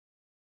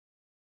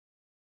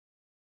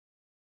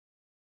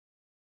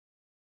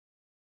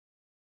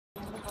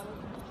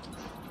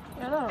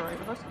Yeah, they're alright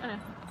with us. Anyway.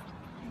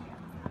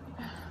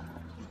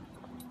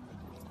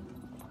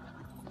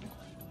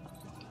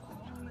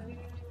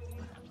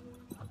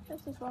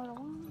 This is what I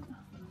want.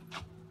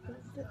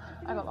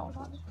 I got lost.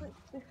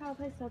 This kind of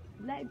place of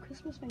letting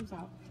Christmas things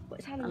out, but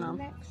it's Halloween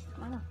next.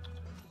 I know.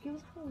 Give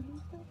us Halloween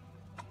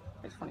stuff.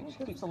 It's funny,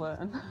 she keeps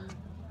alerting.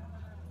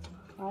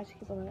 Why she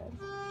keep alerting?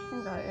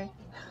 Anxiety.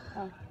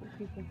 Oh,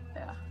 people.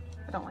 Yeah.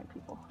 I don't like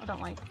people. I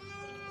don't like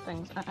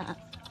things.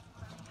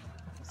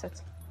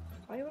 Sit.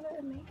 Why are you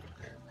alerting me?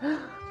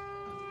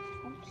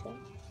 I'm chill.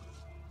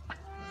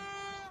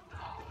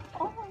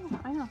 Oh,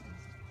 I know.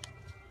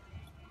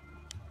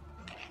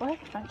 Where are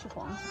the friendship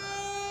ones?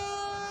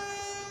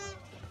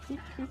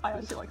 I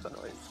actually like that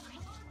noise.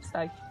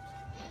 Stay.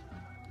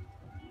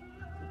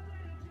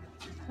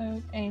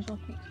 Oh, Angel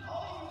Peak.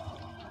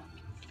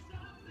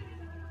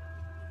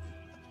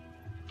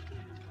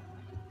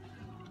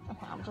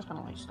 Okay, I'm just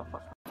gonna like stop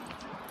it.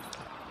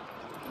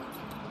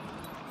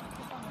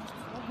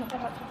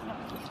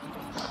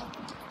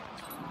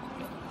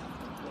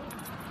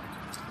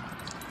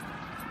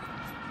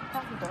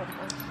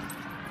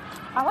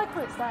 I like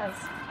what it says.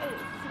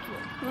 It's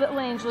cute. Little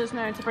Angel is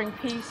known to bring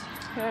peace,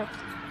 hope,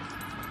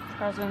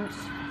 presents.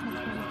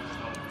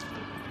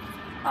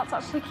 That's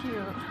actually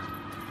cute.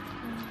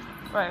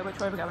 Right, which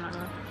way are we going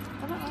anyway?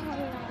 I don't know where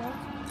we're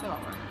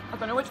going. I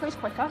don't know which way's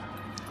quicker.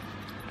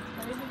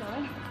 Where are we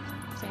going?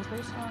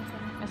 Sainsbury's. Oh,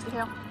 okay. Misty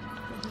Hill.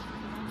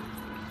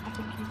 I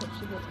think you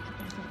should go to the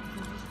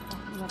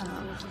I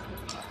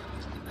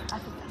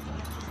think that's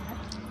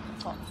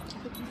what I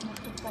think he's not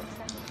just like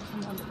saying it to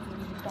someone that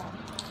he's done.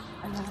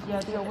 And then Yeah,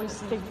 they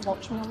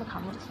watch me on the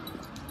cameras.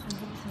 and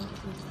he says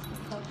he's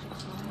fine.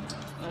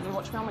 Yeah, they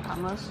watch me on the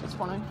cameras. It's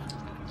funny.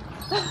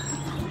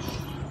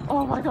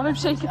 Oh my god, I'm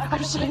shaking.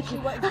 I'm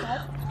shaking. What he said.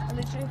 I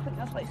literally think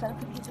that's what he said. I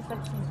think he just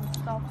said some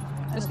stuff.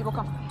 Misty, will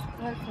come.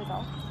 Okay,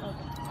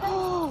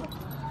 though.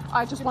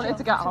 I just wanted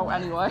to get out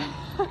anyway.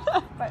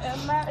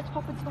 Right, it's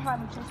popping to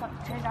behind me, just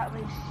like take that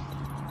leash.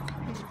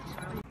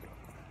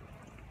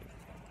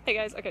 Hey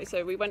guys, okay,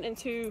 so we went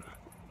into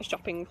a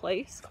shopping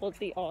place called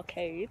the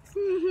Arcade.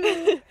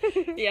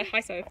 Yeah, hi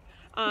Soph.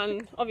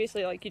 And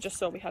obviously, like, you just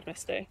saw we had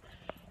Misty.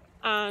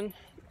 And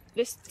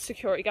this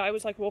security guy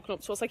was like walking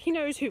up to us, like, he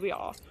knows who we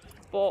are,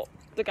 but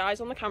the guys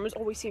on the cameras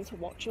always seem to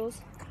watch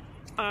us.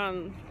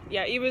 And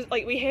yeah, he was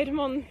like, we heard him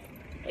on,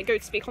 like, go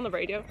to speak on the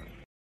radio,